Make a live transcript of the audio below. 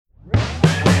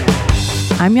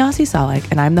I'm Yasi Salek,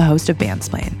 and I'm the host of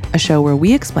Bandsplain, a show where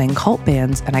we explain cult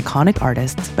bands and iconic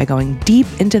artists by going deep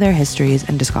into their histories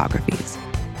and discographies.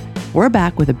 We're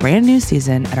back with a brand new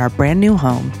season at our brand new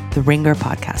home, the Ringer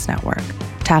Podcast Network,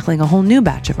 tackling a whole new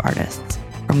batch of artists,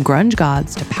 from grunge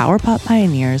gods to power pop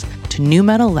pioneers to nu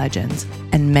metal legends,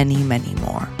 and many, many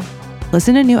more.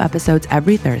 Listen to new episodes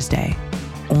every Thursday,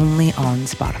 only on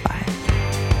Spotify.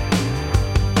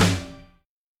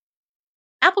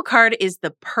 Apple Card is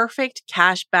the perfect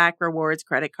cashback rewards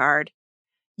credit card.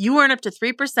 You earn up to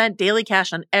 3% daily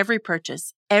cash on every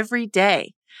purchase, every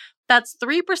day. That's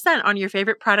 3% on your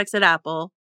favorite products at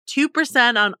Apple,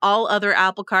 2% on all other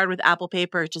Apple Card with Apple Pay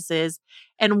purchases,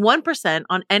 and 1%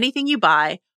 on anything you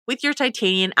buy with your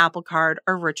titanium Apple Card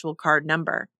or virtual card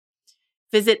number.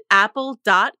 Visit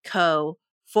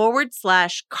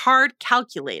apple.co/card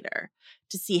calculator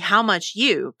to see how much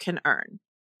you can earn.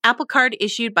 Apple Card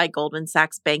issued by Goldman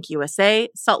Sachs Bank USA,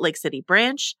 Salt Lake City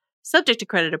branch, subject to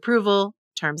credit approval.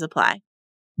 Terms apply.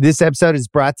 This episode is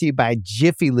brought to you by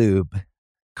Jiffy Lube.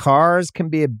 Cars can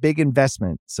be a big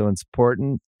investment, so it's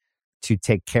important to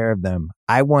take care of them.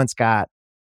 I once got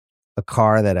a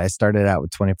car that I started out with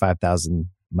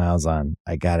 25,000 miles on.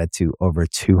 I got it to over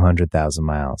 200,000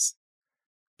 miles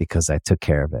because I took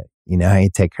care of it. You know how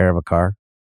you take care of a car?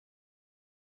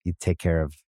 You take care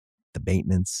of the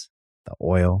maintenance, the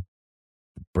oil,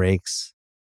 the brakes,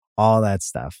 all that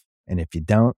stuff. And if you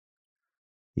don't,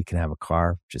 you can have a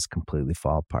car just completely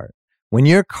fall apart. When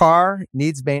your car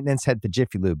needs maintenance, head to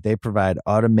Jiffy Lube. They provide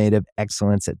automotive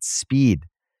excellence at speed.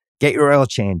 Get your oil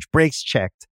change, brakes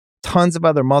checked, tons of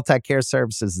other multi-care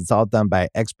services. It's all done by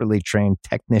expertly trained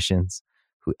technicians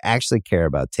who actually care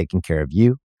about taking care of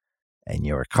you and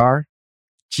your car.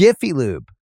 Jiffy Lube,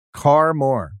 car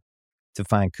more. To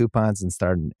find coupons and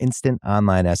start an instant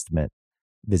online estimate,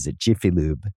 visit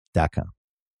jiffylube.com.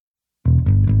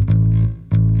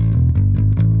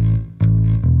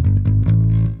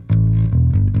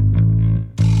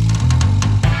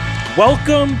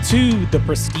 Welcome to the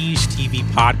Prestige TV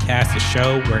Podcast, a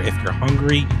show where if you're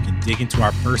hungry, you can dig into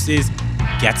our purses,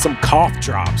 get some cough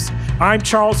drops. I'm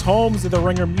Charles Holmes of the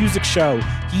Ringer Music Show.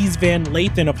 He's Van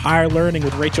Lathan of Higher Learning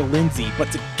with Rachel Lindsay.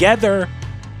 But together,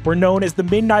 we're known as the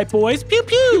Midnight Boys. Pew,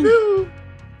 pew. Pew.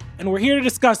 And we're here to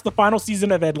discuss the final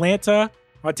season of Atlanta.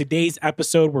 On today's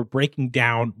episode, we're breaking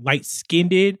down Light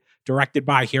Skinned, directed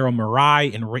by Hiro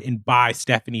Murai and written by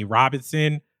Stephanie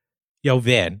Robinson. Yo,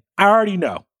 Van, I already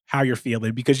know how you're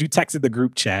feeling because you texted the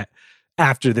group chat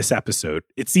after this episode.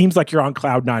 It seems like you're on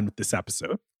cloud nine with this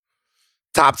episode.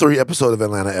 Top 3 episode of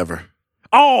Atlanta ever.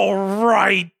 All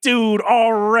right, dude,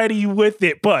 already with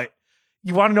it. But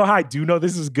you want to know how I do know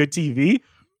this is good TV?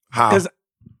 How? Because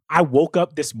I woke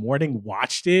up this morning,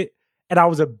 watched it, and I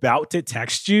was about to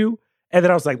text you. And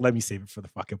then I was like, let me save it for the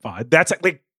fucking pod. That's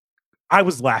like, I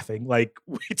was laughing like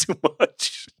way too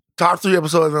much. Top 3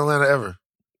 episode of Atlanta ever.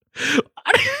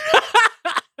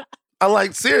 I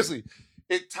like, seriously,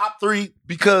 it top 3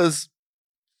 because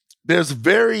it's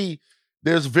very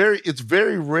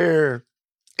rare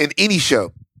in any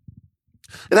show.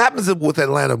 It happens with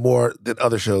Atlanta more than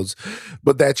other shows,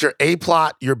 but that your A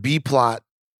plot, your B plot,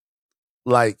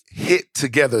 like hit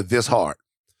together this hard.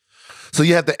 So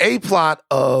you have the A plot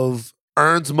of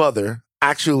Earn's mother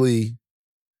actually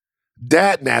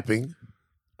dad-napping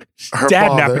her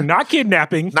father. Not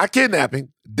kidnapping. Not kidnapping.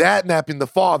 Dad-napping the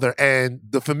father and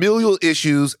the familial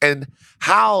issues and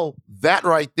how that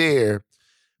right there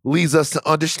leads us to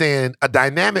understand a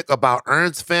dynamic about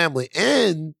Earn's family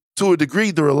and, to a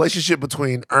degree, the relationship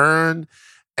between Earn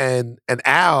and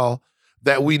Al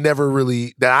that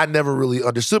I never really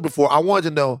understood before. I wanted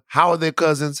to know, how are they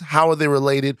cousins? How are they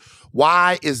related?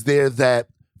 Why is there that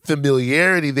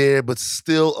familiarity there, but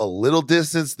still a little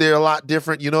distance there, a lot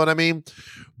different? You know what I mean?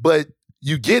 But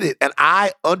you get it. And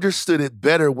I understood it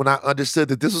better when I understood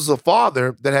that this was a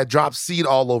father that had dropped seed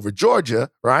all over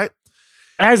Georgia, right?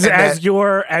 As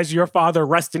your father,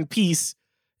 rest in peace.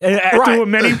 Right. Through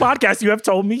many podcasts you have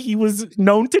told me he was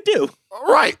known to do.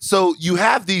 Right. So you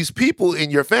have these people in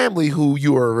your family who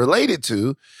you are related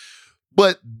to,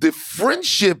 but the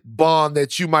friendship bond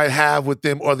that you might have with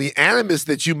them or the animus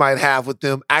that you might have with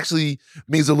them actually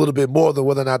means a little bit more than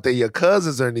whether or not they're your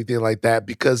cousins or anything like that,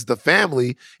 because the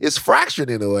family is fractured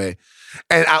in a way.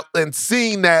 And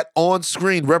seeing that on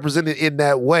screen represented in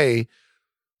that way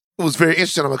was very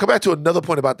interesting. I'm going to come back to another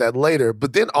point about that later,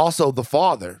 but then also the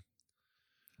father.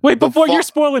 Wait, before you're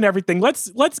spoiling everything, let's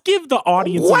give the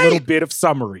audience a little bit of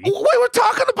summary. Wait, we're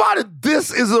talking about it.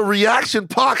 This is a reaction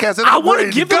podcast. And I want to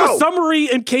give them a summary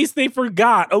in case they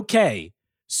forgot. Okay,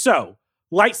 so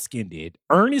Light-skinned,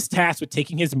 Ern is tasked with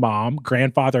taking his mom,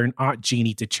 grandfather, and Aunt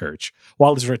Jeannie to church,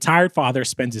 while his retired father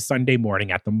spends his Sunday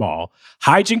morning at the mall.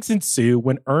 Hijinks ensue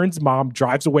when Ern's mom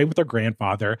drives away with her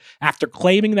grandfather after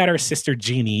claiming that her sister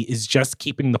Jeannie is just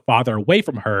keeping the father away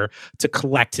from her to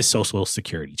collect his Social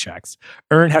Security checks.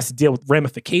 Ern has to deal with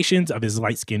ramifications of his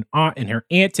light-skinned aunt and her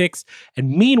antics, and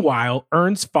meanwhile,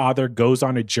 Ern's father goes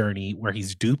on a journey where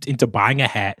he's duped into buying a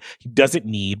hat he doesn't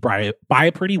need by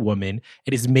a pretty woman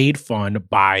and is made fun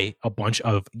by a bunch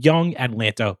of young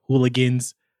Atlanta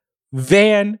hooligans.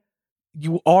 Van,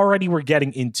 you already were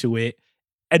getting into it.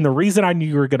 And the reason I knew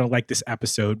you were going to like this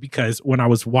episode, because when I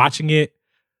was watching it,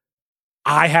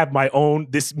 I have my own,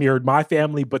 this mirrored my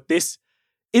family, but this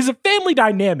is a family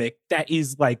dynamic that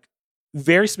is like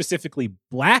very specifically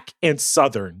Black and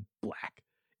Southern Black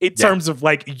in terms of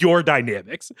like your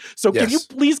dynamics. So can you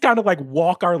please kind of like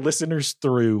walk our listeners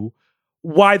through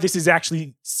why this is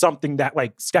actually something that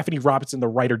like Stephanie Robinson, the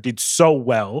writer, did so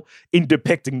well in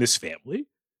depicting this family?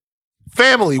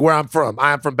 Family, where I'm from.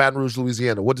 I am from Baton Rouge,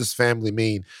 Louisiana. What does family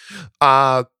mean?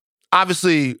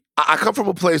 Obviously, I come from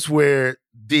a place where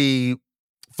the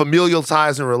familial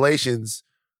ties and relations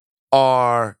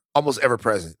are almost ever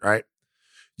present, right?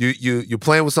 You're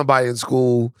playing with somebody in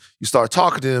school, you start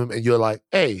talking to them, and you're like,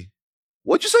 hey,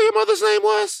 what'd you say your mother's name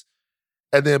was?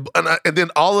 And then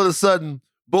all of a sudden,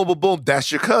 boom, boom, boom,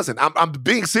 that's your cousin. I'm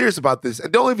being serious about this.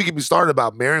 And don't even get me started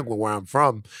about Maringouin, where I'm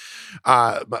from,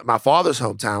 my father's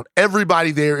hometown.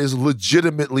 Everybody there is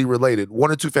legitimately related.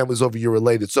 One or two families over, you're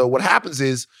related. So what happens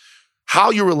is how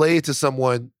you're related to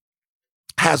someone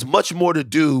has much more to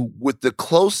do with the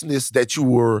closeness that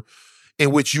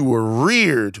in which you were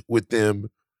reared with them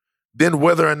than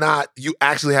whether or not you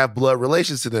actually have blood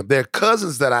relations to them. There are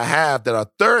cousins that I have that are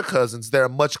third cousins that are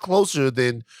much closer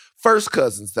than first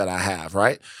cousins that I have,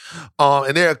 right?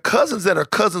 And there are cousins that are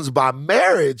cousins by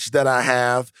marriage that I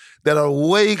have that are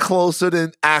way closer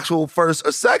than actual first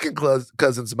or second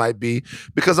cousins might be,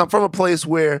 because I'm from a place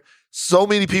where so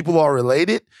many people are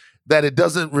related that it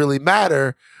doesn't really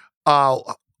matter.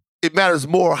 It matters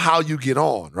more how you get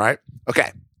on, right?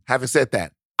 Okay, having said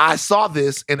that, I saw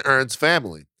this in Ern's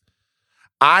family.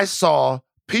 I saw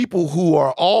people who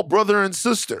are all brother and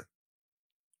sister,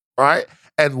 right?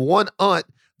 And one aunt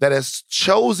that has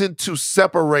chosen to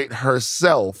separate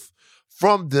herself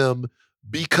from them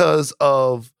because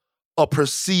of a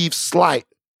perceived slight,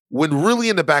 when really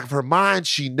in the back of her mind,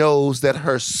 she knows that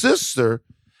her sister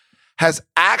has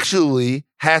actually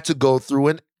had to go through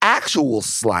an actual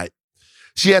slight.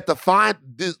 She had to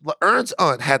Ern's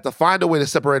aunt had to find a way to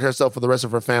separate herself from the rest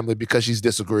of her family because she's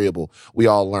disagreeable. We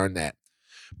all learned that.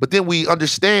 But then we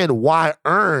understand why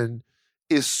Ern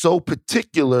is so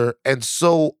particular and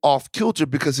so off kilter,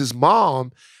 because his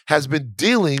mom has been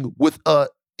dealing with an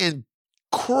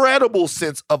incredible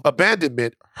sense of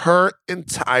abandonment her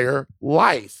entire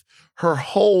life. Her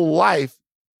whole life,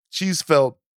 she's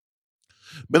felt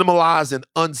minimalized and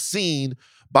unseen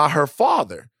by her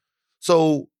father.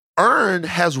 So Ern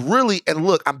has really, and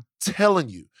look, I'm telling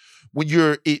you,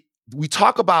 we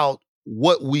talk about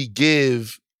what we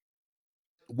give,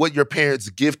 what your parents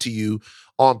give to you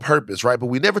on purpose, right? But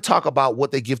we never talk about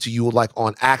what they give to you like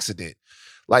on accident,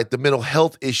 like the mental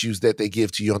health issues that they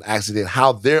give to you on accident,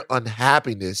 how their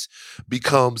unhappiness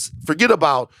becomes, forget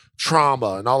about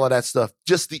trauma and all of that stuff,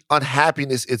 just the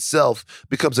unhappiness itself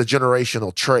becomes a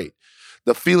generational trait.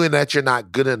 The feeling that you're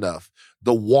not good enough,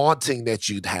 the wanting that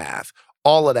you'd have,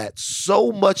 all of that.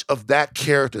 So much of that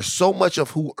character, so much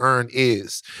of who Ern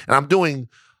is, and I'm doing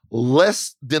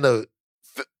less than a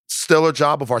stellar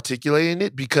job of articulating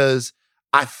it because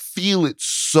I feel it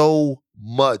so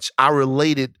much. I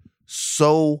related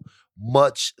so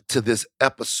much to this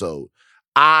episode.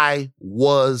 I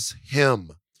was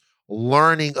him,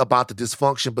 learning about the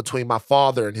dysfunction between my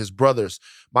father and his brothers,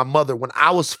 my mother. When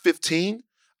I was 15,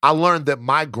 I learned that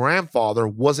my grandfather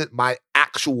wasn't my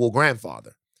actual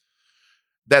grandfather,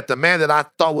 that the man that I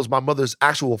thought was my mother's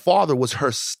actual father was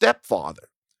her stepfather.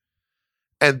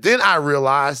 And then I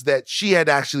realized that she had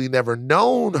actually never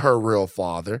known her real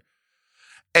father.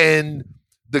 And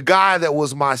the guy that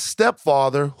was my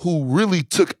stepfather, who really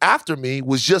took after me,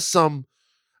 was just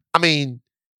this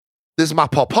is my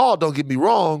papa, don't get me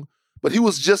wrong, but he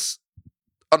was just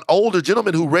an older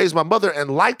gentleman who raised my mother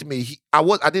and liked me. I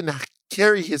didn't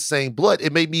carry his same blood.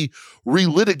 It made me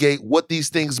relitigate what these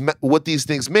things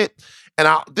meant. And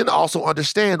I didn't also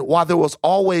understand why there was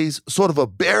always sort of a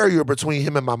barrier between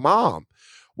him and my mom,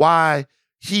 why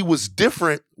he was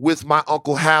different with my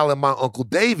Uncle Hal and my Uncle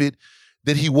David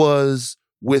than he was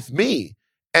with me,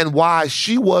 and why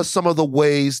she was some of the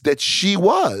ways that she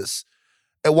was,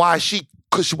 and why she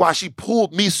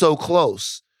pulled me so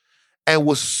close. and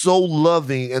was so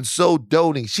loving and so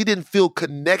doting. She didn't feel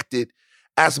connected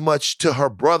as much to her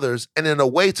brothers and in a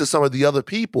way to some of the other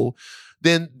people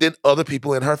than other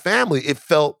people in her family.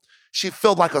 She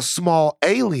felt like a small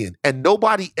alien, and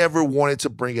nobody ever wanted to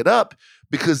bring it up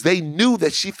because they knew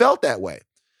that she felt that way.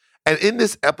 And in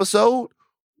this episode,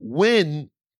 when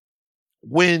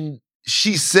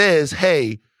she says,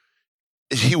 hey,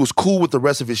 he was cool with the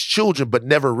rest of his children, but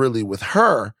never really with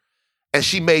her, and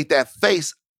she made that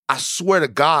face, I swear to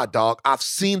God, dog, I've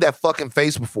seen that fucking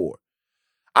face before.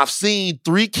 I've seen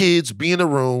 3 kids be in a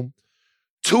room.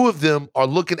 2 of them are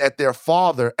looking at their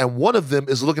father, and one of them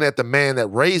is looking at the man that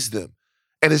raised them.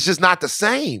 And it's just not the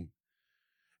same.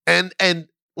 And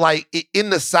like in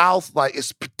the South, like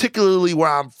it's particularly where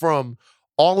I'm from,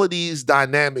 all of these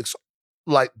dynamics,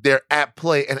 like they're at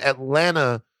play. And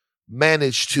Atlanta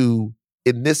managed to,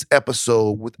 in this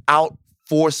episode, without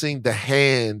forcing the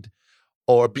hand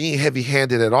or being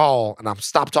heavy-handed at all, and I'm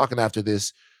stop talking after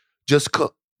this, just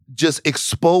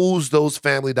expose those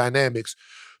family dynamics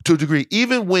to a degree.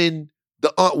 Even when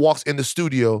the aunt walks in the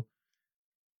studio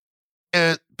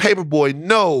and Paperboy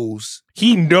knows.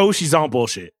 He knows she's on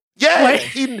bullshit. Yeah, Like-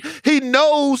 he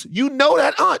knows, you know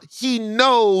that aunt. He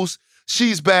knows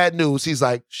she's bad news. He's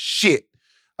like, shit.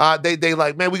 They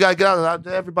like, man, we got to get out.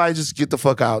 Everybody just get the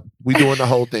fuck out. We doing the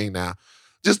whole thing now.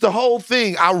 Just the whole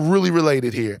thing, I really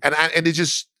related here. And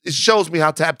it shows me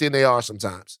how tapped in they are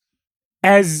sometimes.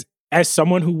 As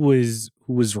someone who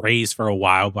was raised for a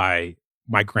while by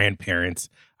my grandparents,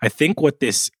 I think what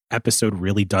this episode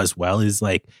really does well is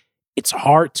like, it's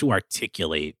hard to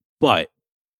articulate, but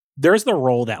there's the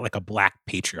role that like a Black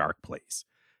patriarch plays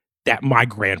that my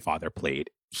grandfather played.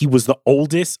 He was the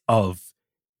oldest of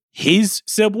his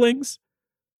siblings.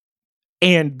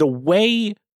 And the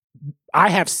way I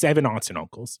have 7 aunts and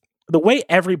uncles, the way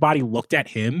everybody looked at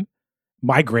him,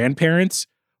 my grandparents,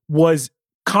 was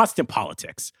constant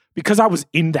politics. Because I was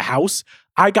in the house,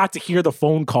 I got to hear the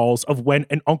phone calls of when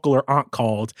an uncle or aunt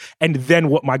called and then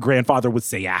what my grandfather would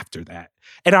say after that.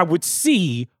 And I would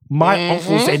see my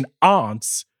uncles and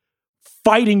aunts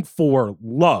fighting for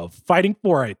love, fighting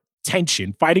for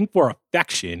attention, fighting for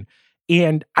affection.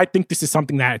 And I think this is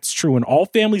something that's true in all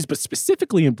families, but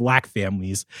specifically in Black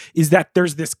families, is that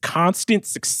there's this constant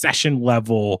succession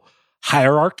level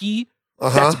hierarchy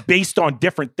that's based on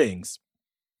different things.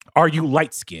 Are you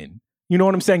light skinned? You know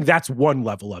what I'm saying? That's one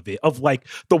level of it, of like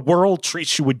the world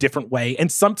treats you a different way. And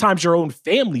sometimes your own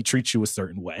family treats you a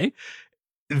certain way.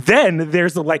 Then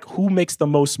there's the like, who makes the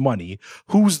most money?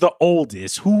 Who's the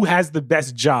oldest? Who has the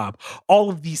best job? All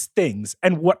of these things.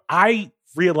 And what I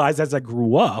realized as I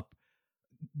grew up,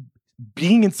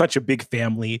 being in such a big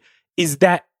family, is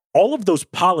that all of those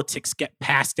politics get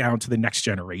passed down to the next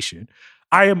generation.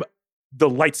 I am the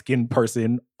light-skinned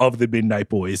person of the Midnight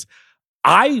Boys.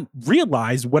 I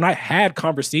realized when I had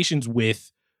conversations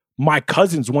with my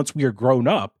cousins once we were grown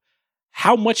up,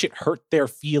 how much it hurt their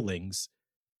feelings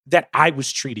that I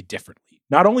was treated differently,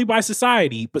 not only by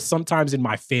society, but sometimes in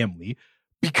my family,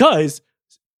 because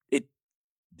this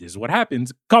is what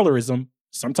happens, colorism.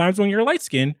 Sometimes when you're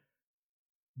light-skinned,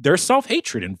 there's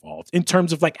self-hatred involved in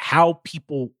terms of like how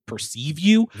people perceive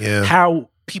you, how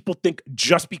people think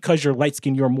just because you're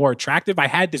light-skinned, you're more attractive. I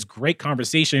had this great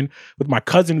conversation with my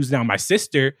cousin, who's now my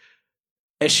sister,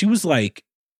 and she was like,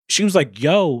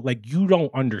 yo, like, you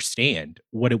don't understand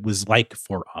what it was like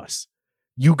for us.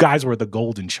 You guys were the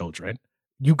golden children.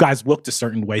 You guys looked a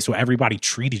certain way, so everybody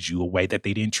treated you a way that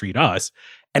they didn't treat us.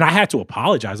 And I had to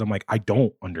apologize. I'm like, I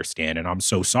don't understand, and I'm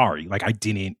so sorry. Like, I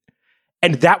didn't.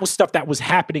 And that was stuff that was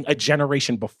happening a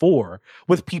generation before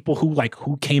with people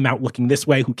who came out looking this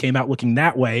way, who came out looking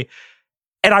that way.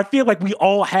 And I feel like we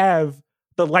all have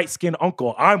the light-skinned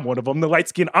uncle. I'm one of them, the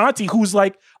light-skinned auntie who's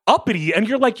like uppity. And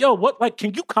you're like, yo, what? Like,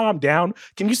 can you calm down?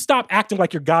 Can you stop acting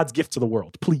like you're God's gift to the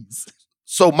world, please?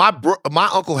 So my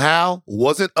Uncle Hal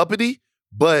wasn't uppity,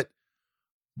 but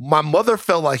my mother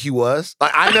felt like he was.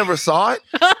 Like, I never saw it.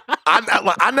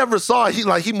 I never saw it.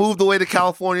 He moved away to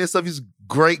California and stuff. He's a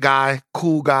great guy,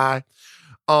 cool guy.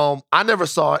 I never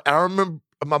saw it. And I remember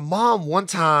my mom one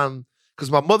time, because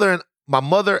my mother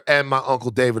and my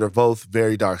Uncle David are both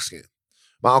very dark-skinned.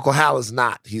 My Uncle Hal is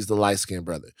not. He's the light-skinned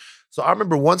brother. So I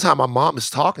remember one time my mom is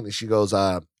talking and she goes,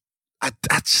 I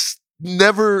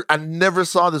never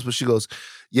saw this, but she goes,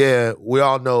 yeah, we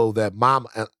all know that mom,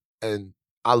 and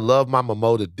I love my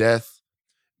Momo to death.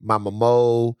 My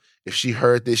Momo, if she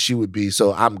heard this, she would be,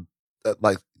 so I'm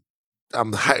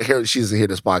here, she doesn't hear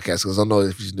this podcast because I don't know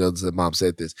if she knows that mom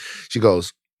said this. She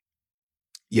goes,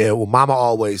 yeah, well, mama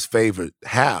always favored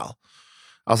Hal.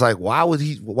 I was like, why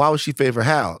would she favor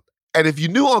Hal? And if you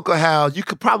knew Uncle Hal, you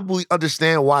could probably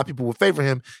understand why people would favor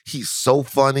him. He's so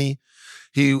funny.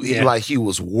 He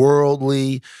was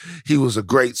worldly. He was a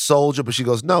great soldier. But she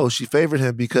goes, no, she favored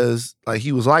him because like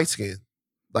he was light skinned.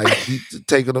 Like he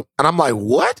taking him. And I'm like,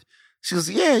 what? She goes,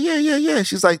 yeah.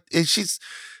 She's like, it's just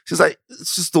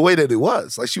the way that it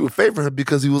was. Like she would favor him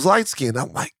because he was light skinned.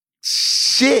 I'm like,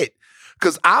 shit.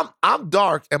 Cause I'm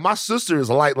dark and my sister is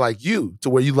light like you, to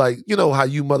where you like, you know how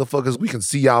you motherfuckers, we can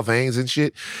see y'all veins and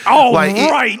shit. Oh, like,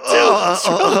 right,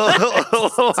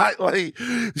 dude. Like,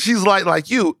 she's light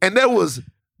like you. And there was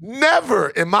never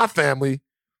in my family,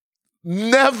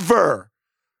 never.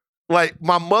 Like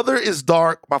my mother is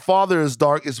dark, my father is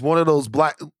dark. It's one of those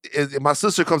black. And my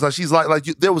sister comes out, she's like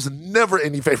you. There was never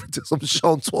any favoritism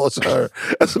shown towards her.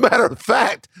 As a matter of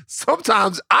fact,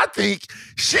 sometimes I think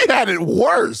she had it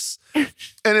worse,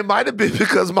 and it might have been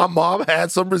because my mom had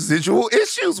some residual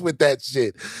issues with that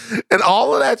shit, and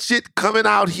all of that shit coming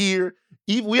out here.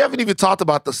 We haven't even talked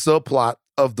about the subplot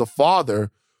of the father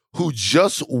who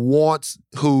just wants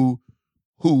to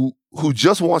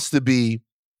be.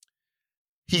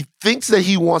 He thinks that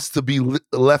he wants to be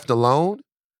left alone,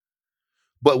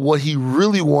 but what he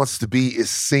really wants to be is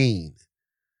seen.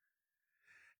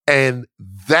 And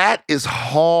that is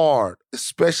hard,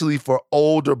 especially for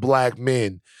older black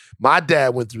men. My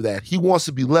dad went through that. He wants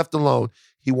to be left alone.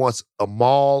 He wants a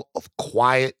mall of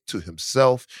quiet to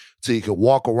himself so he can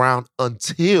walk around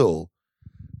until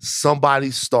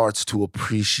somebody starts to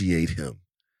appreciate him.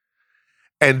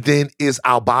 And then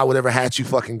I'll buy whatever hat you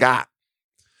fucking got.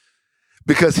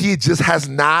 Because he just has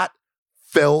not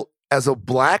felt, as a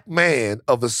black man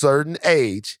of a certain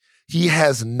age, he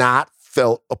has not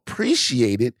felt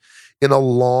appreciated in a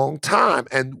long time.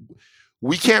 And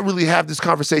we can't really have this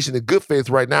conversation in good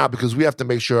faith right now because we have to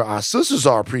make sure our sisters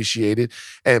are appreciated.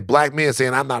 And black men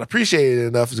saying, I'm not appreciated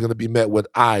enough is going to be met with,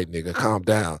 all right, nigga, calm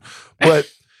down.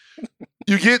 But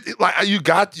you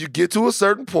get to a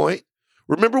certain point.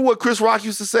 Remember what Chris Rock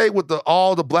used to say with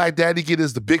all the black daddy get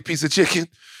is the big piece of chicken?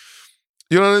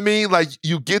 You know what I mean? Like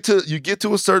you get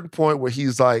to a certain point where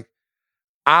he's like,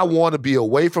 I want to be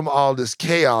away from all this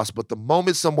chaos, but the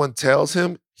moment someone tells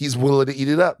him, he's willing to eat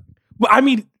it up. Well, I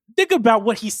mean, think about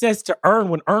what he says to Ern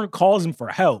when Ern calls him for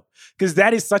help, because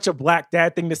that is such a black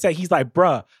dad thing to say. He's like,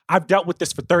 bruh, I've dealt with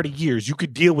this for 30 years. You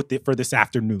could deal with it for this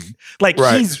afternoon. Like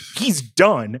right. he's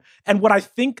done. And what I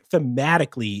think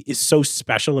thematically is so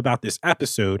special about this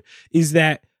episode is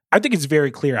that I think it's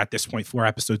very clear at this point, 4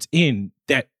 episodes in,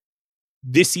 that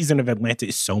this season of Atlanta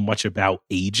is so much about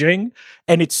aging,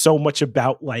 and it's so much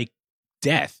about like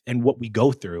death and what we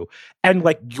go through. And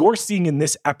like you're seeing in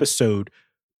this episode,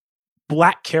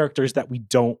 black characters that we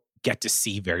don't get to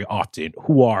see very often,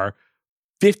 who are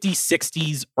 50s,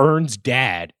 60s. Ern's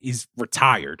dad is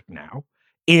retired now.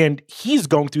 And he's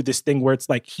going through this thing where it's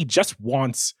like, he just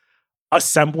wants a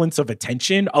semblance of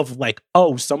attention of like,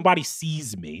 oh, somebody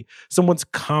sees me. Someone's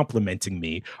complimenting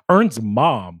me. Ern's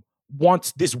mom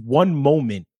wants this one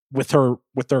moment with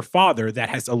her father that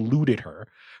has eluded her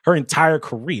entire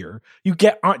career. You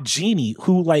get Aunt Jeannie,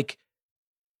 who like,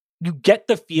 you get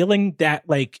the feeling that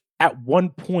like at one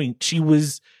point she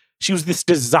was this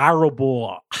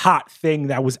desirable hot thing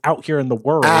that was out here in the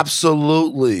world.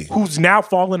 Absolutely. Who's now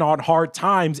fallen on hard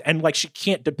times and like she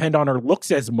can't depend on her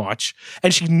looks as much.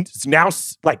 And she's now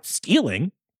like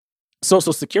stealing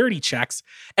Social Security checks,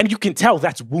 and you can tell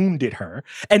that's wounded her.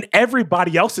 And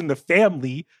everybody else in the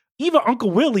family, even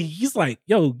Uncle Willie, he's like,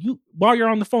 yo, while you're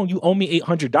on the phone, you owe me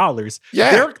 $800.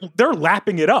 Yeah. They're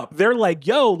lapping it up. They're like,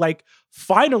 yo, like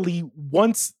finally,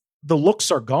 once the looks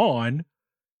are gone,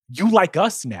 you like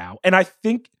us now. And I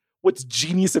think what's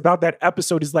genius about that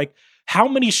episode is like, how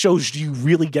many shows do you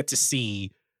really get to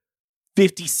see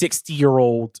 50,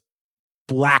 60-year-old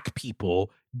black people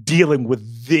dealing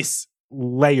with this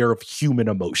layer of human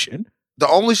emotion? The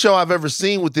only show I've ever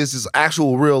seen with this is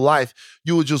actual real life.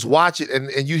 You would just watch it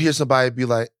and you hear somebody be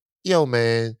like, yo,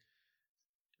 man,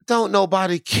 don't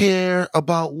nobody care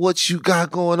about what you got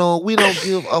going on. We don't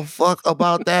give a fuck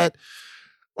about that.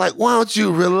 Like, why don't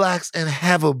you relax and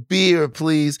have a beer,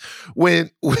 please? When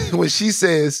she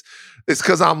says, it's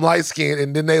because I'm light-skinned,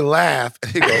 and then they laugh,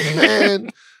 and he goes, man,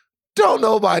 don't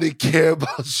nobody care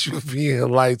about you being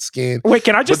light-skinned. Wait,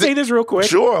 can I just say this real quick?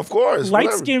 Sure, of course.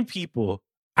 Light-skinned people,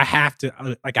 I have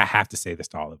to say this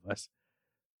to all of us.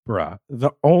 Bruh,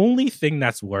 the only thing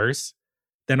that's worse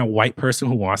than a white person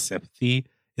who wants sympathy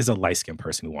is a light-skinned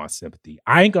person who wants sympathy.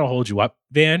 I ain't gonna hold you up,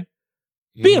 Van.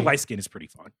 Being light-skinned is pretty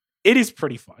fun. It is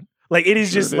pretty fun. Like, it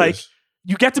is just like,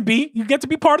 you get to be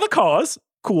part of the cause.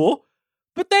 Cool.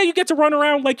 But then you get to run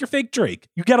around like you're fake Drake.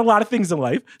 You get a lot of things in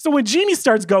life. So when Jeannie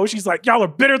starts going, she's like, y'all are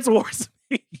bitter towards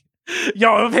me.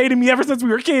 Y'all have hated me ever since we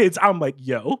were kids. I'm like,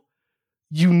 yo,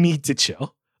 you need to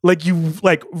chill. Like, you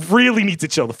really need to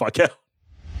chill the fuck out.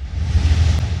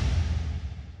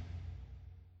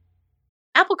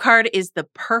 Apple Card is the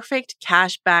perfect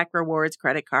cashback rewards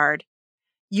credit card.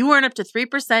 You earn up to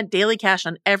 3% daily cash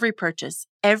on every purchase,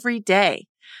 every day.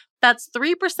 That's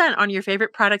 3% on your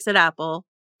favorite products at Apple,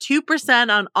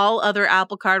 2% on all other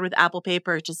Apple Card with Apple Pay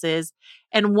purchases,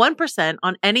 and 1%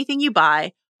 on anything you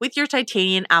buy with your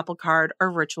titanium Apple Card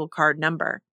or virtual card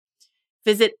number.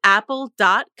 Visit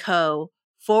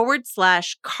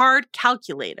apple.co/card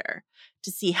calculator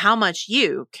to see how much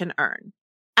you can earn.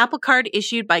 Apple Card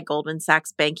issued by Goldman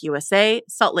Sachs Bank USA,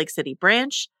 Salt Lake City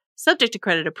branch, subject to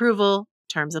credit approval.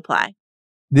 Terms apply.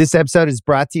 This episode is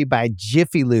brought to you by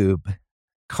Jiffy Lube.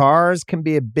 Cars can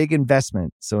be a big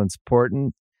investment, so it's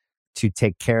important to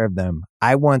take care of them.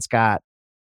 I once got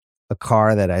a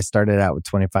car that I started out with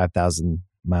 25,000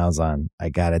 miles on. I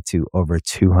got it to over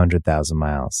 200,000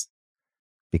 miles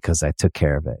because I took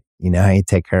care of it. You know how you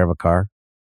take care of a car?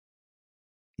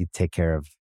 You take care of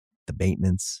the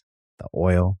maintenance, the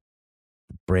oil,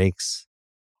 the brakes,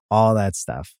 all that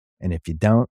stuff. And if you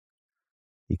don't,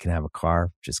 you can have a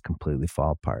car just completely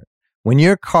fall apart. When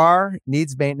your car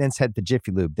needs maintenance, head to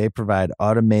Jiffy Lube. They provide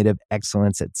automotive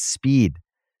excellence at speed.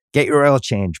 Get your oil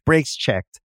change, brakes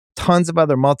checked, tons of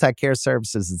other multi-care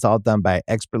services. It's all done by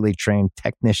expertly trained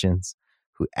technicians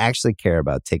who actually care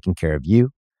about taking care of you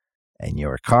and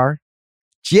your car.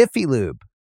 Jiffy Lube,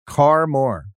 car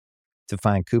more. To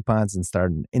find coupons and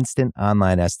start an instant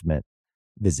online estimate,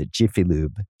 visit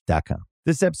jiffylube.com.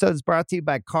 This episode is brought to you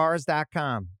by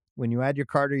Cars.com. When you add your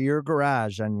car to your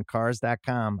garage on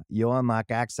Cars.com, you'll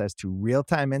unlock access to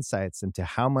real-time insights into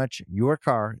how much your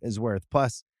car is worth.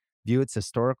 Plus, view its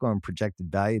historical and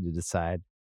projected value to decide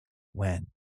when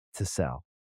to sell.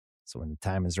 So when the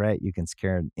time is right, you can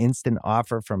secure an instant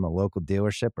offer from a local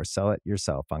dealership or sell it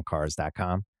yourself on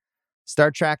Cars.com.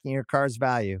 Start tracking your car's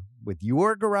value with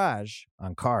your garage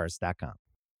on Cars.com.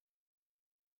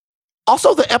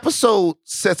 Also, the episode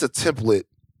sets a template,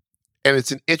 and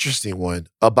it's an interesting one,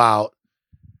 about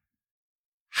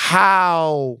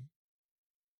how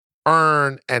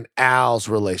Earn and Al's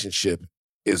relationship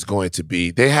is going to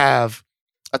be. They have,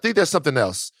 I think there's something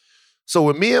else. So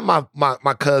with me and my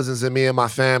cousins and me and my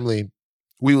family,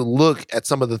 we would look at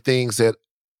some of the things that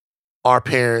our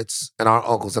parents and our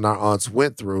uncles and our aunts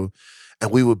went through, and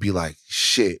we would be like,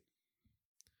 shit,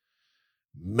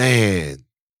 man,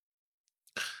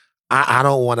 I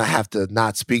don't want to have to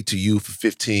not speak to you for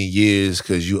 15 years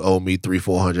because you owe me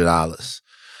 $300-$400.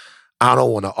 I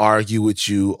don't want to argue with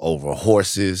you over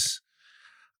horses.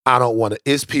 I don't want to,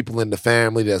 it's people in the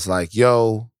family that's like,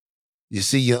 yo, you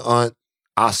see your aunt,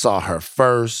 I saw her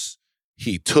first,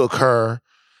 he took her,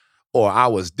 or I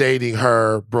was dating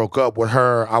her, broke up with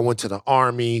her, I went to the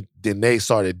army, then they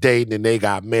started dating and they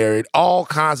got married. All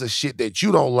kinds of shit that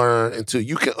you don't learn until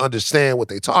you can understand what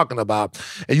they're talking about.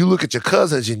 And you look at your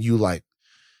cousins and you like,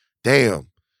 damn,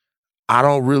 I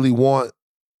don't really want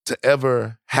to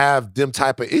ever have them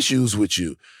type of issues with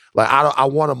you. Like, I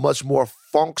want a much more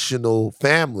functional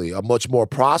family, a much more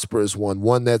prosperous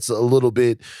one that's a little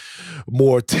bit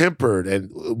more tempered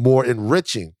and more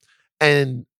enriching.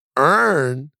 And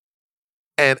Earn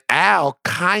and Al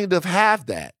kind of have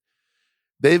that.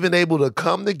 They've been able to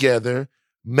come together,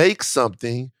 make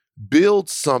something, build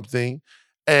something,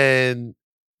 and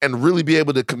really be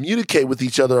able to communicate with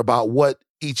each other about what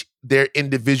their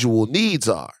individual needs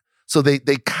are. So they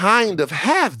kind of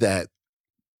have that.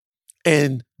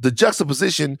 And the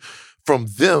juxtaposition from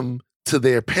them to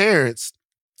their parents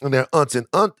and their aunts and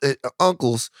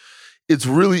uncles, it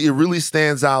really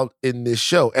stands out in this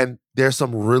show. And there's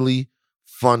some really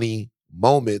funny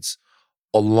moments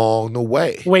along the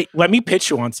way. Wait, let me pitch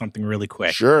you on something really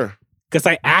quick. Sure. Because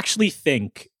I actually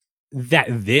think that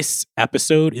this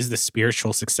episode is the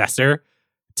spiritual successor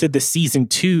to the season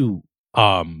 2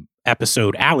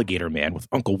 episode Alligator Man with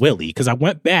Uncle Willie. Because I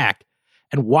went back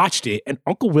and watched it, and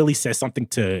Uncle Willie says something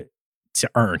to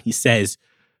Earn. He says,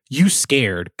 "You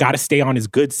scared. Got to stay on his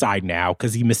good side now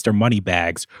because he Mr.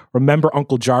 Moneybags. Remember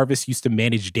Uncle Jarvis used to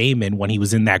manage Damon when he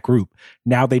was in that group.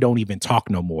 Now they don't even talk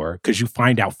no more because you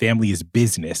find out family is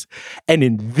business." And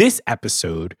in this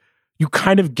episode, you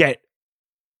kind of get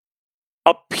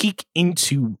a peek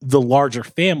into the larger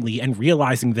family and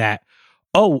realizing that,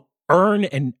 oh, Earn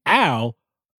and Al,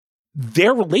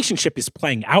 their relationship is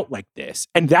playing out like this.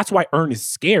 And that's why Earn is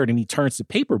scared and he turns to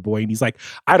Paperboy and he's like,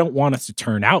 I don't want us to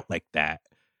turn out like that.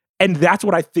 And that's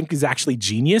what I think is actually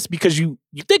genius, because you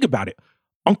think about it.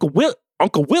 Uncle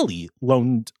Willie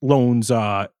loans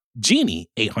Jeannie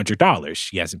 $800.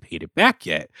 She hasn't paid it back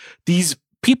yet. These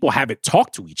people haven't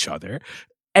talked to each other.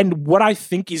 And what I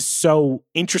think is so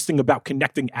interesting about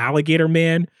connecting Alligator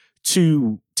Man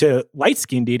to Light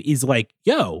Skinned is like,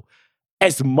 yo,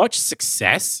 as much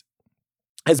success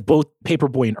as both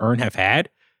Paperboy and Earn have had,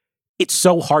 it's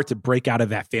so hard to break out of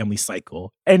that family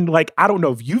cycle. And like, I don't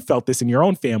know if you felt this in your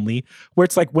own family, where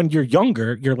it's like when you're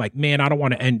younger, you're like, man, I don't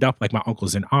want to end up like my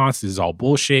uncles and aunts. This is all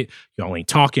bullshit. You're only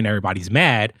talking, everybody's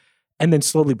mad. And then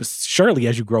slowly but surely,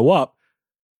 as you grow up,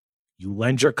 you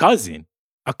lend your cousin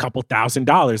a couple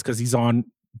 $1,000s because he's down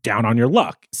on your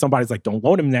luck. Somebody's like, don't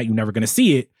loan him that. You're never going to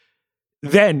see it.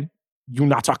 Then you're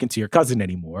not talking to your cousin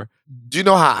anymore. Do you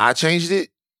know how I changed it?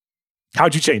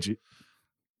 How'd you change it?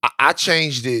 I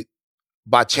changed it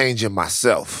by changing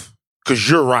myself. Because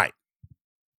you're right.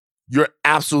 You're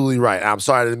absolutely right. I'm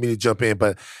sorry I didn't mean to jump in,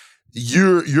 but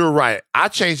you're right. I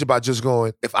changed it by just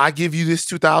going, if I give you this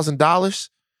 $2,000,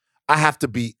 I have to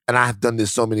be, and I have done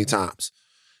this so many times.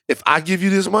 If I give you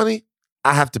this money,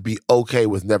 I have to be okay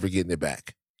with never getting it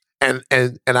back. And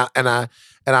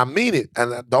I mean it.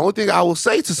 And the only thing I will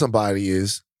say to somebody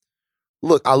is,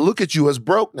 look, I look at you as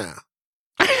broke now.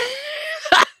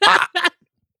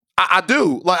 I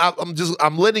do. Like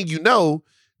I'm letting you know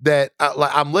that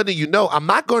I'm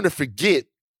not going to forget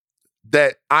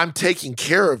that I'm taking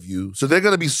care of you. So there are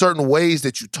going to be certain ways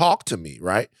that you talk to me,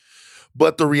 right?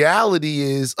 But the reality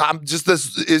is,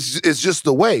 it's just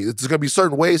the way. It's going to be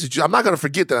certain ways that I'm not going to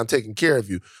forget that I'm taking care of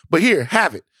you. But here,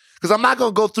 have it. Because I'm not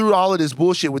going to go through all of this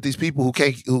bullshit with these people who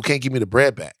can't give me the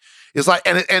bread back. It's like,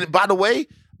 and by the way,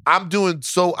 I've been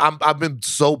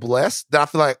so blessed that I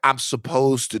feel like I'm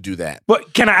supposed to do that.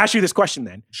 But can I ask you this question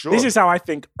then? Sure. This is how I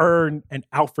think Earn and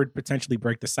Alfred potentially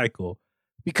break the cycle.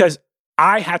 Because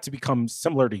I had to become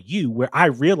similar to you, where I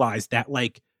realized that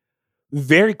like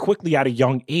very quickly at a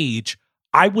young age,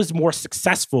 I was more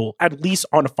successful, at least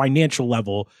on a financial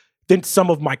level, than some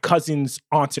of my cousins,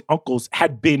 aunts, and uncles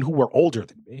had been who were older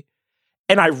than me.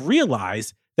 And I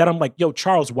realized that I'm like, yo,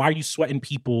 Charles, why are you sweating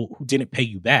people who didn't pay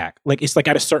you back? Like, it's like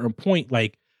at a certain point,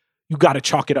 like, you got to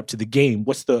chalk it up to the game.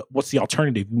 What's the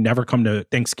alternative? You never come to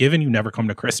Thanksgiving. You never come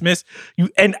to Christmas.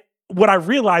 And what I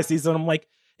realized is that I'm like,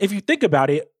 if you think about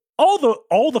it, all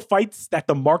the fights that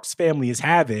the Marx family is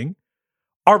having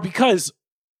are because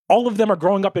all of them are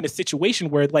growing up in a situation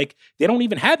where like they don't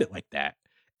even have it like that.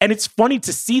 And it's funny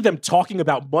to see them talking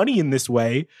about money in this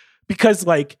way because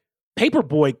like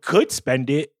Paperboy could spend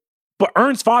it, but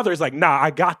Earn's father is like, nah, I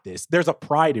got this. There's a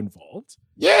pride involved.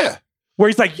 Yeah. Where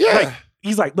he's like, yeah.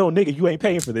 He's like, little nigga, you ain't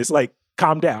paying for this. Like,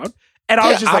 calm down. And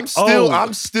I was just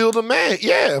I'm still the man.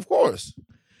 Yeah, of course.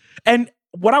 And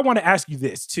what I want to ask you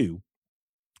this too,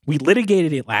 we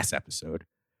litigated it last episode.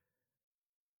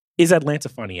 Is Atlanta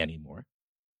funny anymore?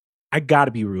 I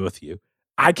gotta be real with you.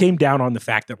 I came down on the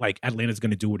fact that like Atlanta's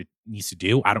gonna do what it needs to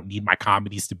do. I don't need my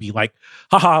comedies to be like,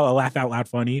 haha, laugh out loud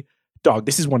funny. Dog,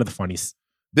 this is one of the funniest.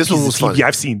 This one was funny.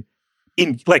 I've seen.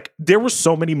 In like, there were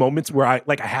so many moments where I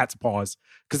had to pause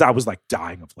because I was like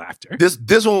dying of laughter.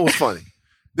 This one was funny.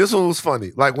 This one was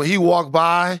funny. Like when he walked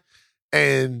by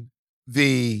and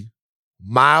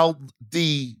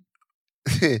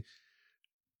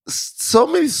so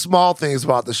many small things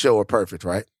about the show are perfect,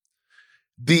 right?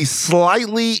 The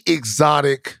slightly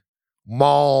exotic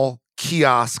mall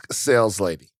kiosk sales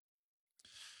lady.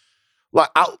 Like,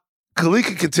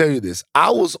 Kalika can tell you this. I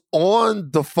was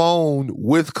on the phone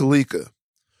with Kalika,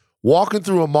 walking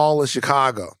through a mall in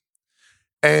Chicago,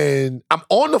 and I'm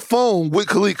on the phone with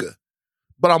Kalika,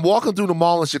 but I'm walking through the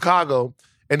mall in Chicago,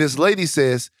 and this lady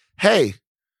says, hey,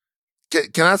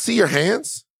 can I see your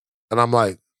hands? And I'm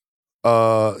like,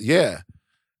 yeah.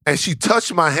 And she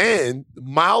touched my hand,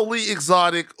 mildly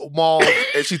exotic mall,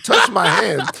 and she touched my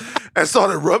hand and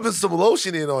started rubbing some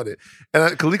lotion in on it.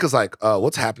 And Kalika's like,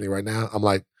 what's happening right now? I'm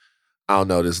like, I don't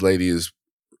know. This lady is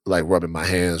like rubbing my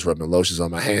hands, rubbing lotions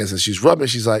on my hands. And she's rubbing.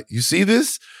 She's like, you see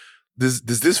this? Does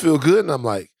this feel good? And I'm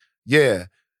like, yeah.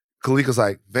 Kalika's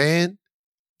like, Van,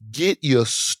 get your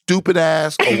stupid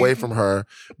ass away from her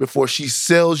before she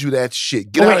sells you that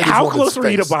shit. Get out of this how woman's close were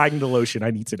you to face. buying the lotion?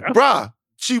 I need to know. Bruh,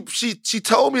 she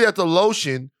told me that the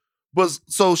lotion was,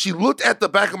 so she looked at the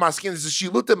back of my skin and she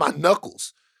looked at my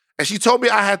knuckles. And she told me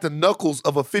I had the knuckles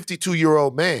of a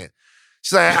 52-year-old man.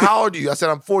 She's like, how old are you? I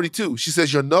said, I'm 42. She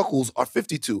says, your knuckles are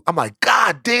 52. I'm like,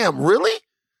 God damn, really?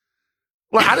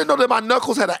 Like, I didn't know that my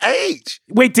knuckles had an age.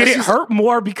 Wait, did it hurt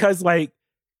more because, like,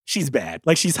 she's bad?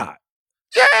 Like, she's hot?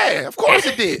 Yeah, of course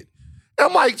it did. And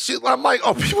I'm like,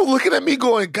 oh, people looking at me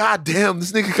going, God damn,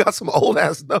 this nigga got some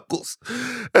old-ass knuckles.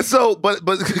 And so, but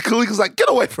Kalika's like, get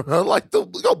away from her. Like,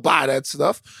 don't buy that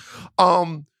stuff.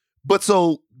 But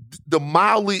so, the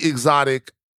mildly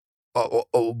exotic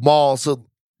mall, so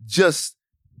just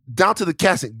down to the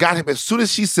casting, got him. As soon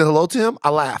as she said hello to him, I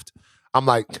laughed. I'm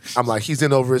like, he's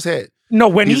in over his head. No,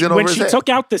 when she took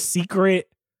out the secret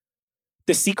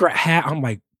hat, I'm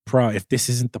like, bro, if this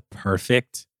isn't the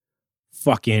perfect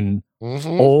fucking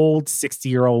old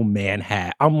 60-year-old man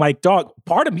hat, I'm like, dog,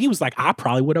 part of me was like, I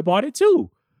probably would have bought it too.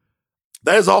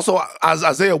 There's also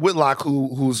Isaiah Whitlock,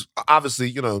 who's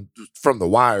obviously, from The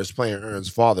Wires, playing Ern's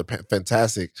father.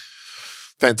 Fantastic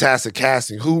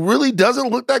casting, who really doesn't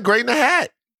look that great in a hat.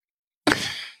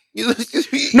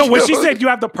 No, when she said you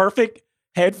have the perfect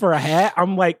head for a hat,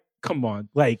 I'm like, come on.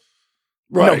 Like,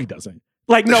 no, he doesn't.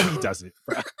 Like, no, he doesn't.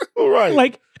 Right.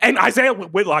 Like, and Isaiah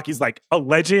Whitlock is like a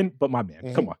legend, but my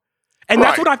man, come on. And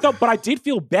that's what I felt, but I did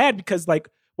feel bad because, like,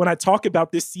 when I talk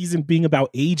about this season being about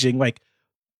aging, like,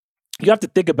 you have to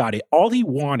think about it. All he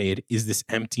wanted is this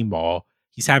empty mall.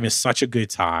 He's having such a good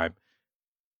time.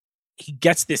 He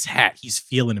gets this hat. He's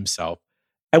feeling himself.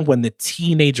 And when the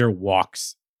teenager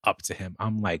walks up to him,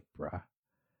 I'm like, bruh,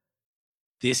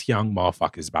 this young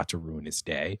motherfucker is about to ruin his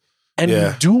day. And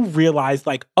you do realize,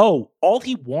 like, oh, all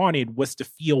he wanted was to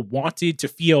feel wanted, to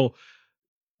feel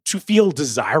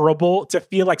desirable, to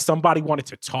feel like somebody wanted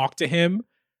to talk to him,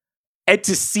 and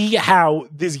to see how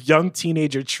this young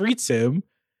teenager treats him.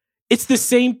 It's the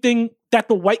same thing that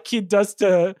the white kid does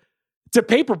to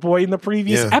Paperboy in the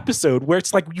previous episode, where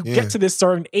it's like you get to this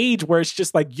certain age where it's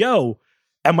just like, yo,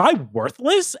 am I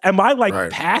worthless? Am I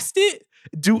like past it?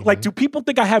 Do people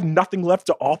think I have nothing left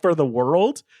to offer the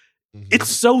world? It's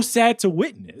so sad to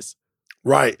witness.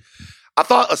 Right. I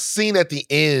thought a scene at the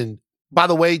end, by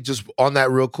the way, just on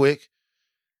that real quick,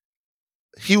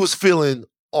 he was feeling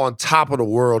on top of the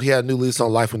world. He had a new lease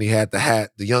on life when he had the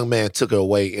hat. The young man took it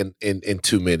away in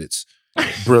 2 minutes.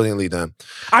 Brilliantly done.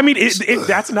 I mean, if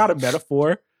that's not a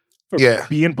metaphor for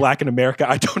being black in America,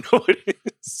 I don't know what it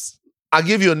is. I'll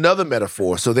give you another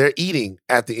metaphor. So they're eating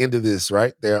at the end of this,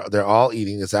 right? They're all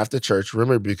eating. It's after church.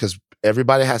 Remember, because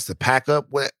everybody has to pack up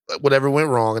whatever went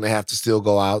wrong, and they have to still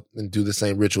go out and do the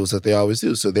same rituals that they always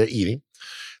do. So they're eating.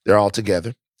 They're all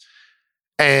together.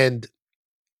 And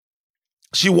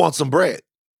she wants some bread.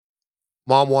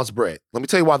 Mom wants bread. Let me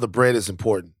tell you why the bread is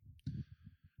important.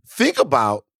 Think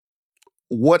about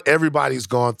what everybody's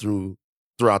gone through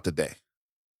throughout the day.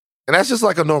 And that's just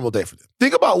like a normal day for them.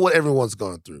 Think about what everyone's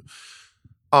gone through.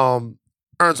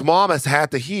 Ern's mom has had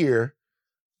to hear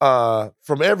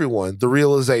from everyone the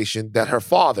realization that her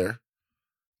father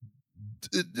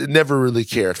never really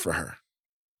cared for her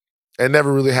and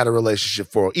never really had a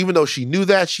relationship for her. Even though she knew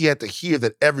that, she had to hear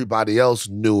that everybody else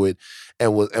knew it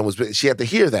and was she had to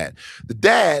hear that. The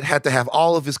dad had to have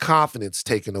all of his confidence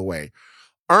taken away.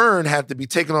 Ern had to be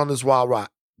taken on this wild ride.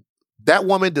 That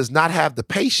woman does not have the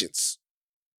patience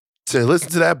to listen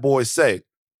to that boy say.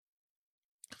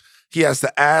 He has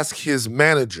to ask his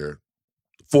manager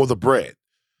for the bread.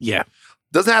 Yeah.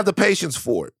 Doesn't have the patience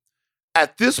for it.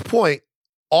 At this point,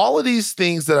 all of these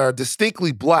things that are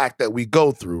distinctly black that we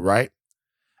go through, right?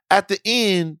 At the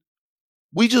end,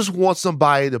 we just want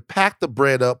somebody to pack the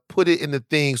bread up, put it in the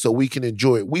thing so we can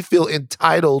enjoy it. We feel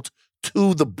entitled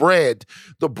to the bread.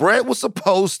 The bread was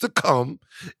supposed to come.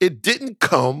 It didn't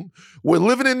come. We're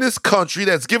living in this country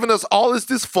that's given us all this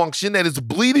dysfunction that is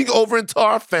bleeding over into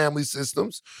our family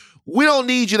systems. We don't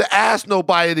need you to ask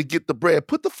nobody to get the bread.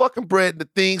 Put the fucking bread in the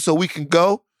thing so we can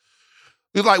go.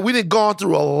 It's like we done gone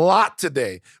through a lot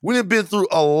today. We done been through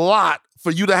a lot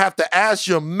for you to have to ask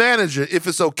your manager if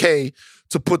it's okay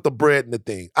to put the bread in the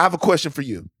thing. I have a question for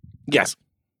you. Yes.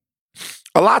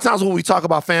 A lot of times when we talk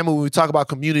about family, when we talk about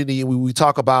community, when we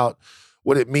talk about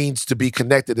what it means to be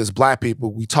connected as black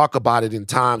people, we talk about it in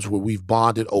times where we've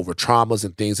bonded over traumas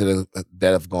and things that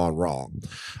have gone wrong.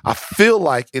 I feel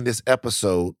like in this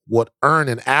episode, what Ern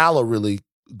and Al are really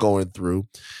going through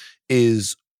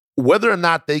is whether or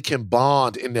not they can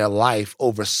bond in their life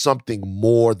over something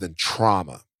more than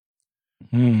trauma.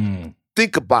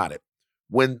 Think about it.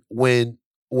 When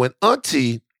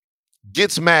Auntie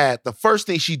gets mad, the first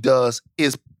thing she does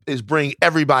is bring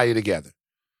everybody together.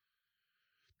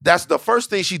 That's the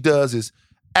first thing she does is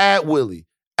add Willie,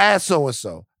 add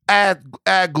so-and-so, add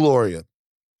Gloria.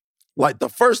 Like the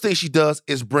first thing she does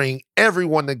is bring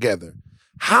everyone together.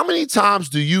 How many times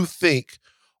do you think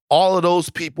all of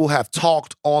those people have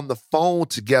talked on the phone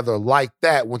together like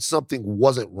that when something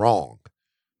wasn't wrong?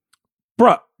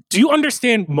 Bruh, do you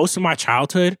understand most of my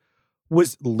childhood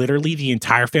was literally the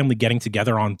entire family getting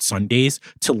together on Sundays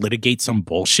to litigate some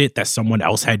bullshit that someone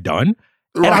else had done?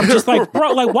 And I'm just like,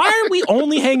 bro, like, why are we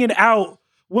only hanging out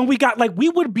when we got, like, we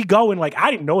would be going, like, I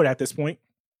didn't know it at this point.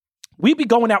 We'd be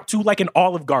going out to, like, an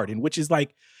Olive Garden, which is,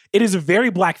 like, it is a very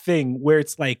black thing where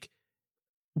it's, like,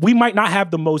 we might not have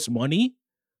the most money,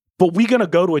 but we're going to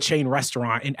go to a chain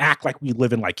restaurant and act like we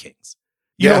live in like kings.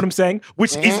 You know what I'm saying?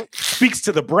 Which speaks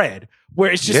to the bread, where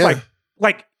it's just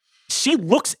like she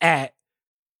looks at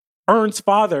Ern's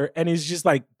father and is just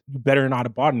like, you better not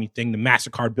have bought anything. The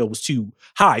MasterCard bill was too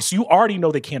high. So you already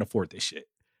know they can't afford this shit.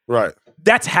 Right.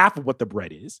 That's half of what the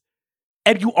bread is.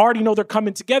 And you already know they're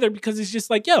coming together because it's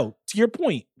just like, yo, to your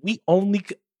point,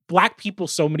 Black people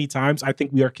so many times, I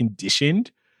think we are conditioned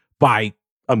by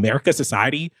America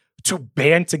society to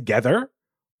band together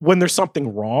when there's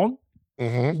something wrong.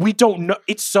 We don't know.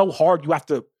 It's so hard. You have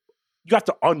to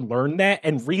unlearn that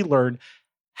and relearn.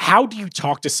 How do you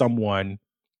talk to someone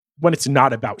when it's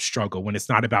not about struggle, when it's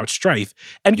not about strife?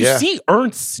 And you see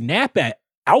Ern snap at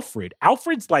Alfred.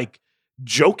 Alfred's like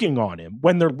joking on him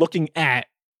when they're looking at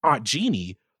Aunt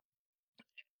Jeannie.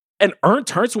 And Ern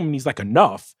turns to him and he's like,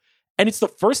 enough. And it's the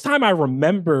first time I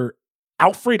remember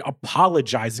Alfred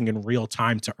apologizing in real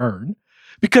time to Ern.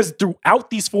 Because throughout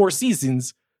these 4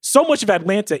 seasons, so much of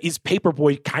Atlanta is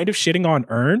Paperboy kind of shitting on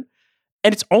Ern.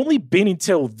 And it's only been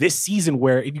until this season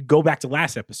where, if you go back to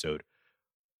last episode,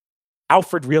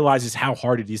 Alfred realizes how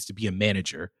hard it is to be a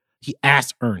manager. He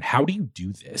asks Ern, how do you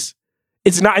do this?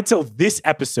 It's not until this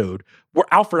episode where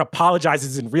Alfred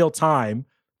apologizes in real time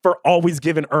for always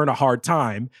giving Ern a hard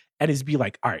time and is be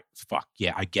like, all right, fuck,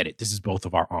 yeah, I get it. This is both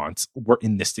of our aunts. We're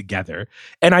in this together.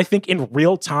 And I think in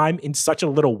real time, in such a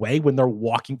little way, when they're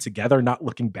walking together, not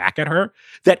looking back at her,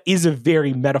 that is a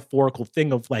very metaphorical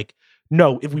thing of like,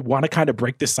 no, if we want to kind of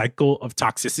break this cycle of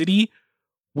toxicity,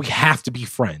 we have to be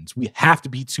friends. We have to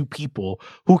be 2 people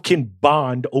who can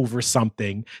bond over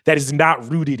something that is not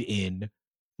rooted in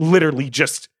literally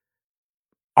just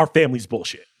our family's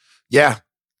bullshit. Yeah.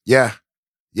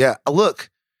 Look,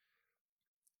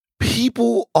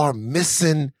 people are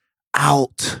missing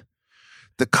out.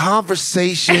 The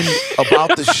conversation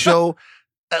about the show,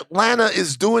 Atlanta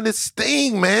is doing its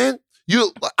thing, man.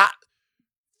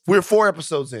 We're 4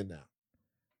 episodes in now.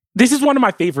 This is one of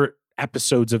my favorite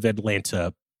episodes of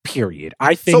Atlanta, period.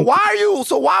 I think.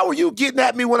 So why were you getting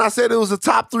at me when I said it was a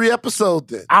top 3 episode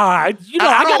then? I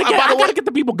gotta get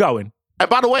the people going. And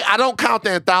by the way, I don't count the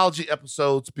anthology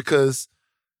episodes because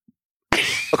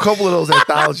a couple of those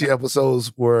anthology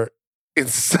episodes were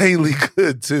insanely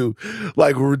good too.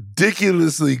 Like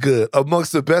ridiculously good.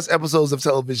 Amongst the best episodes of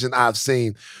television I've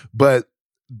seen. But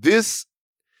this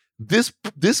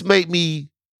made me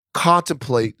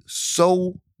contemplate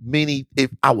so many.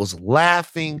 If I was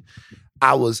laughing,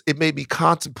 it made me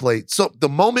contemplate. So the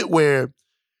moment where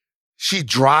she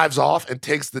drives off and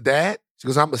takes the dad, she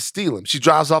goes, I'm gonna steal him. She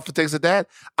drives off and takes the dad.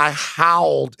 I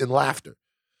howled in laughter.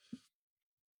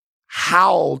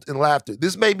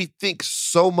 This made me think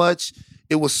so much.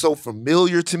 It was so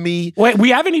familiar to me. Wait, we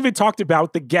haven't even talked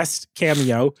about the guest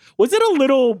cameo. Was it a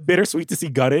little bittersweet to see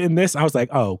Gunna in this? I was like,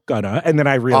 oh, Gunna. And then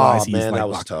I realized he's like, that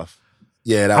was tough.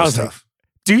 Yeah, that was tough. Like,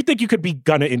 do you think you could be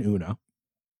Gunna in Uno?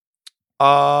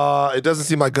 It doesn't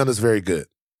seem like Gunna's very good.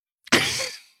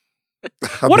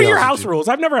 What are your house rules?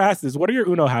 I've never asked this. What are your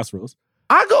Uno house rules?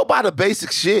 I go by the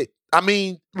basic shit. I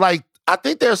mean, like, I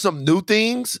think there's some new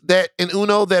things that in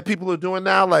Uno that people are doing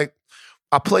now. Like,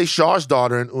 I played Shaw's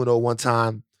daughter in Uno one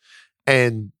time,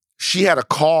 and she had a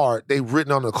card. They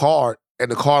written on the card, and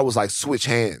the card was like switch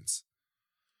hands.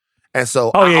 And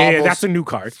so, that's a new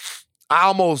card. I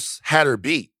almost had her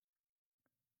beat.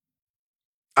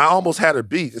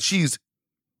 And she's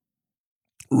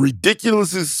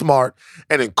ridiculously smart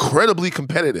and incredibly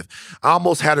competitive. I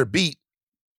almost had her beat.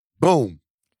 Boom.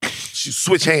 She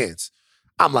switch hands.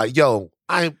 I'm like, yo,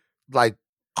 I'm like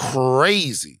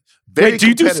crazy. Wait, do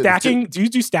you do stacking? Do you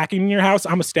do stacking in your house?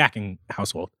 I'm a stacking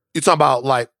household. You talking about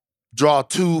like draw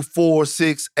 2, 4,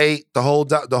 6, 8, the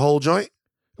whole joint?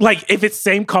 Like if it's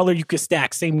same color, you could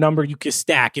stack. Same number, you could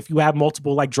stack. If you have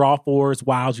multiple like draw 4s,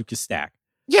 wilds, you could stack.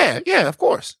 Yeah, of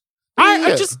course.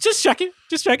 I just checking.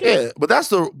 Yeah, but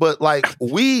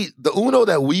the Uno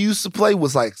that we used to play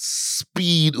was like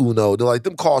speed Uno. They're like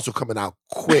them cards were coming out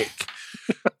quick.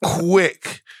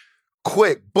 quick.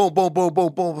 Boom, boom, boom,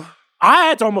 boom, boom. I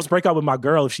had to almost break up with my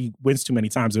girl if she wins too many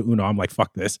times at Uno. I'm like,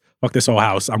 fuck this whole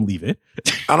house. I'm leaving.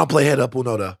 I don't play head up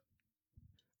Uno though.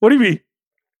 What do you mean?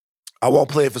 I won't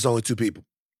play if it's only 2 people.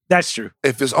 That's true.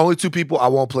 If it's only 2 people, I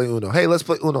won't play Uno. Hey, let's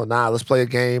play Uno. Nah, let's play a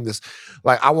game.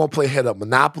 I won't play head up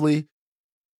Monopoly.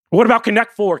 What about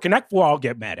Connect 4? Connect 4 I'll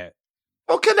get mad at.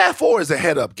 Well, Connect 4 is a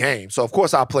head up game. So of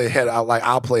course I'll play head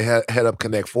up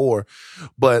Connect 4.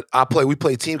 But we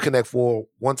played Team Connect 4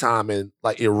 one time and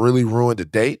like it really ruined the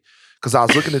date. Cause I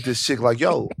was looking at this chick like,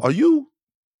 yo, are you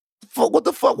what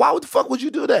the fuck? Why the fuck would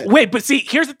you do that? Wait, but see,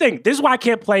 here's the thing. This is why I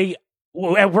can't play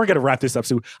and we're going to wrap this up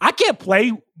soon. I can't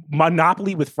play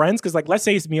Monopoly with friends because, like, let's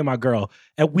say it's me and my girl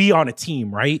and we on a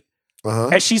team, right?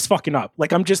 And she's fucking up.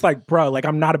 Like, I'm just like, bro, like,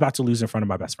 I'm not about to lose in front of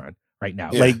my best friend right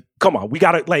now. Like, come on. We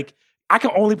got to, like, I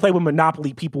can only play with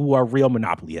Monopoly people who are real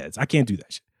Monopoly heads. I can't do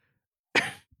that shit.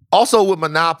 Also with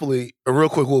Monopoly, real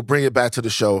quick, we'll bring it back to the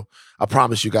show. I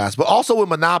promise you guys. But also with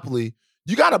Monopoly,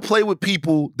 you got to play with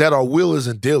people that are wheelers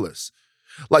and dealers.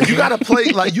 Like, you got to play,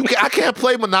 like, I can't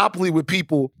play Monopoly with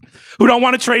people who don't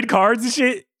want to trade cards and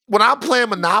shit. When I'm playing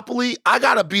Monopoly, I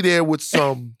got to be there with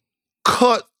some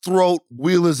cutthroat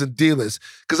wheelers and dealers.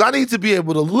 Because I need to be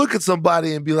able to look at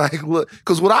somebody and be like, look,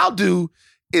 because what I'll do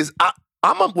is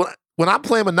when I'm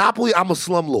playing Monopoly, I'm a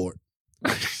slumlord.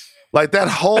 Like that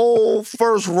whole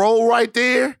first row right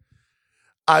there,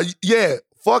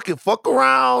 fuck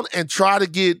around and try to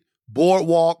get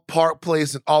Boardwalk, Park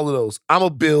Place, and all of those. I'm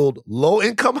going to build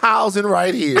low-income housing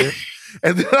right here,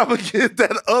 and then I'm going to get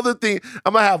that other thing.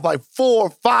 I'm going to have like 4 or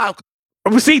 5.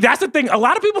 See, that's the thing. A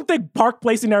lot of people think Park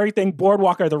Place and everything,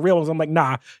 Boardwalk are the real ones. I'm like,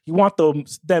 nah, you want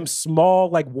them small,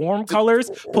 like warm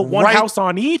colors? Put one house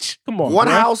on each? Come on, one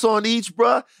house on each,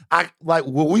 bruh.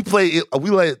 When we play it,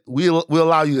 we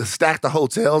allow you to stack the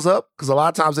hotels up because a lot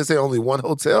of times they say only one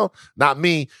hotel. Not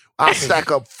me. I stack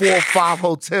up 4 or 5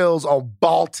 hotels on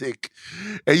Baltic,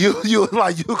 and you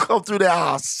come through there,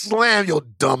 I'll slam your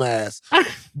dumb ass.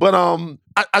 But I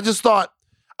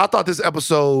thought this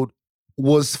episode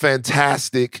was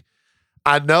fantastic.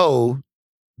 I know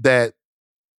that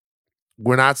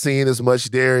we're not seeing as much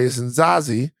Darius and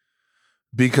Zazie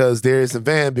because Darius and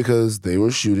Van, because they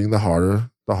were shooting the harder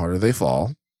they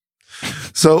fall.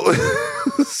 So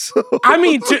I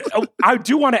mean, I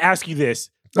do want to ask you this.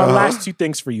 My last 2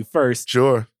 things for you. First,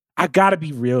 sure. I gotta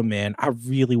be real, man. I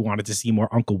really wanted to see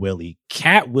more Uncle Willie.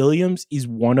 Cat Williams is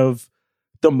one of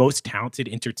the most talented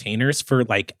entertainers for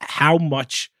like how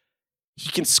much he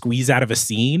can squeeze out of a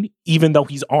scene, even though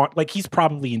he's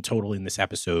probably in total in this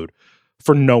episode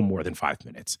for no more than 5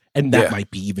 minutes. And that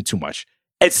might be even too much.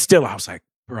 And still, I was like,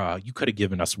 bro, you could have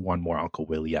given us one more Uncle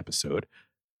Willie episode.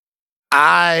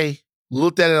 I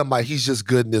looked at it, I'm like, he's just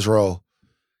good in this role.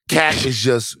 Cat is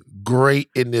just great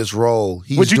in this role.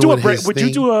 Would you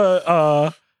do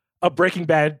a Breaking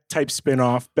Bad type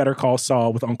spinoff, Better Call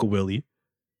Saul with Uncle Willie?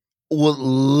 Would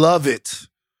love it.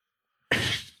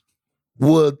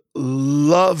 Would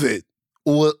love it.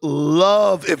 Would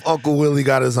love if Uncle Willie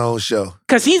got his own show.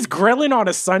 Because he's grilling on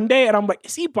a Sunday, and I'm like,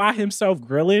 is he by himself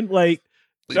grilling? Like,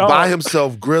 by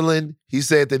himself grilling. He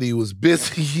said that he was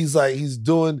busy. He's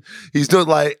doing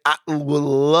like, I would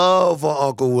love an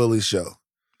Uncle Willie show.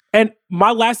 And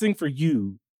my last thing for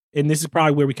you, and this is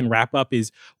probably where we can wrap up,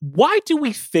 is why do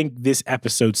we think this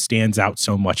episode stands out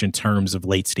so much in terms of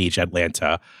late stage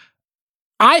Atlanta?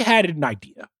 I had an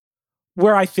idea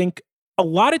where I think a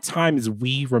lot of times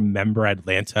we remember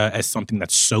Atlanta as something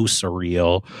that's so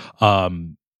surreal,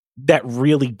 that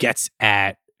really gets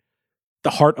at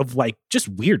the heart of like just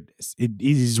weirdness. It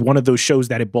is one of those shows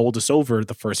that it bowled us over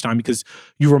the first time because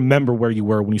you remember where you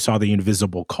were when you saw the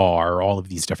invisible car or all of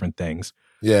these different things.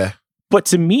 Yeah. But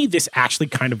to me, this actually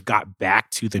kind of got back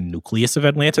to the nucleus of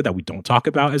Atlanta that we don't talk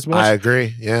about as much. I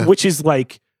agree. Yeah. Which is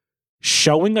like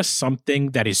showing us something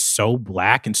that is so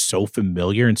Black and so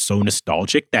familiar and so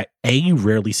nostalgic that you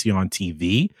rarely see on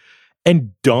TV,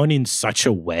 and done in such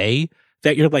a way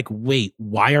that you're like, wait,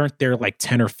 why aren't there like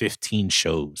 10 or 15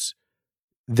 shows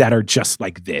that are just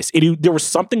like this? There was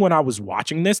something when I was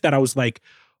watching this that I was like,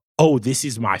 oh, this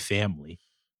is my family.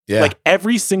 Yeah. Like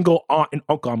every single aunt and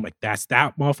uncle, I'm like, that's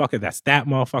that motherfucker. That's that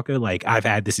motherfucker. Like I've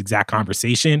had this exact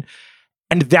conversation.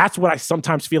 And that's what I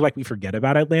sometimes feel like we forget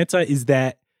about Atlanta is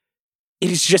that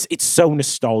it's so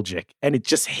nostalgic and it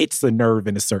just hits the nerve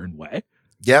in a certain way.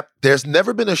 Yep. There's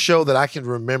never been a show that I can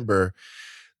remember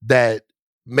that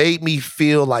made me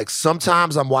feel like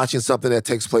sometimes I'm watching something that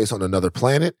takes place on another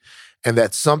planet and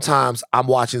that sometimes I'm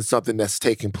watching something that's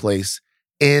taking place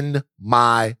in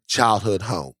my childhood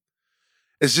home.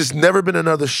 It's just never been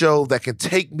another show that can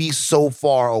take me so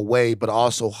far away, but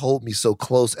also hold me so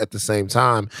close at the same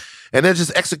time. And they're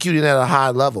just executing at a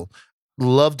high level.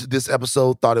 Loved this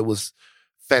episode. Thought it was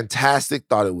fantastic.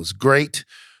 Thought it was great.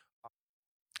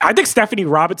 I think Stephanie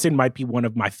Robinson might be one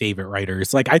of my favorite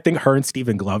writers. Like, I think her and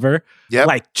Stephen Glover,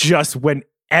 like, just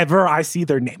whenever I see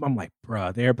their name, I'm like,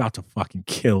 bruh, they're about to fucking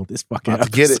kill this fucking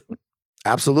episode. Get it.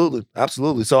 Absolutely.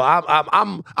 Absolutely. So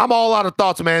I'm all out of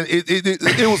thoughts, man.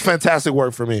 It was fantastic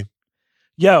work for me.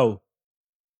 Yo,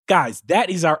 guys, that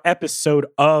is our episode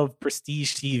of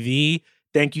Prestige TV.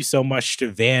 Thank you so much to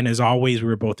Van. As always, we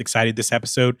were both excited this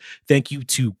episode. Thank you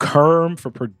to Kerm for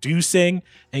producing.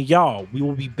 And y'all, we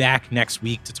will be back next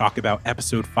week to talk about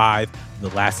episode 5 of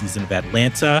the last season of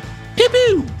Atlanta. Pew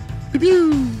pew! Pew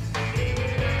pew!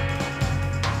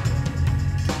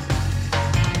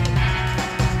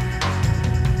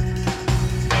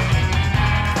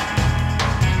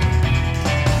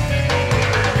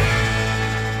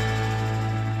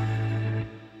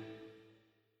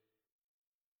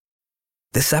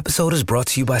 This episode is brought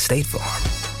to you by State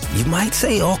Farm. You might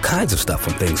say all kinds of stuff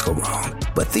when things go wrong,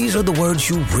 but these are the words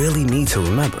you really need to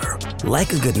remember.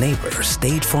 Like a good neighbor,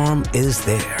 State Farm is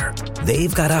there.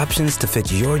 They've got options to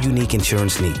fit your unique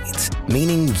insurance needs,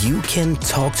 meaning you can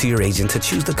talk to your agent to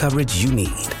choose the coverage you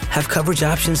need, have coverage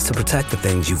options to protect the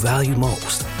things you value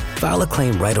most, file a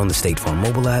claim right on the State Farm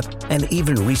mobile app, and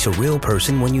even reach a real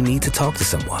person when you need to talk to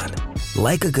someone.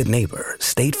 Like a good neighbor,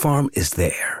 State Farm is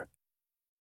there.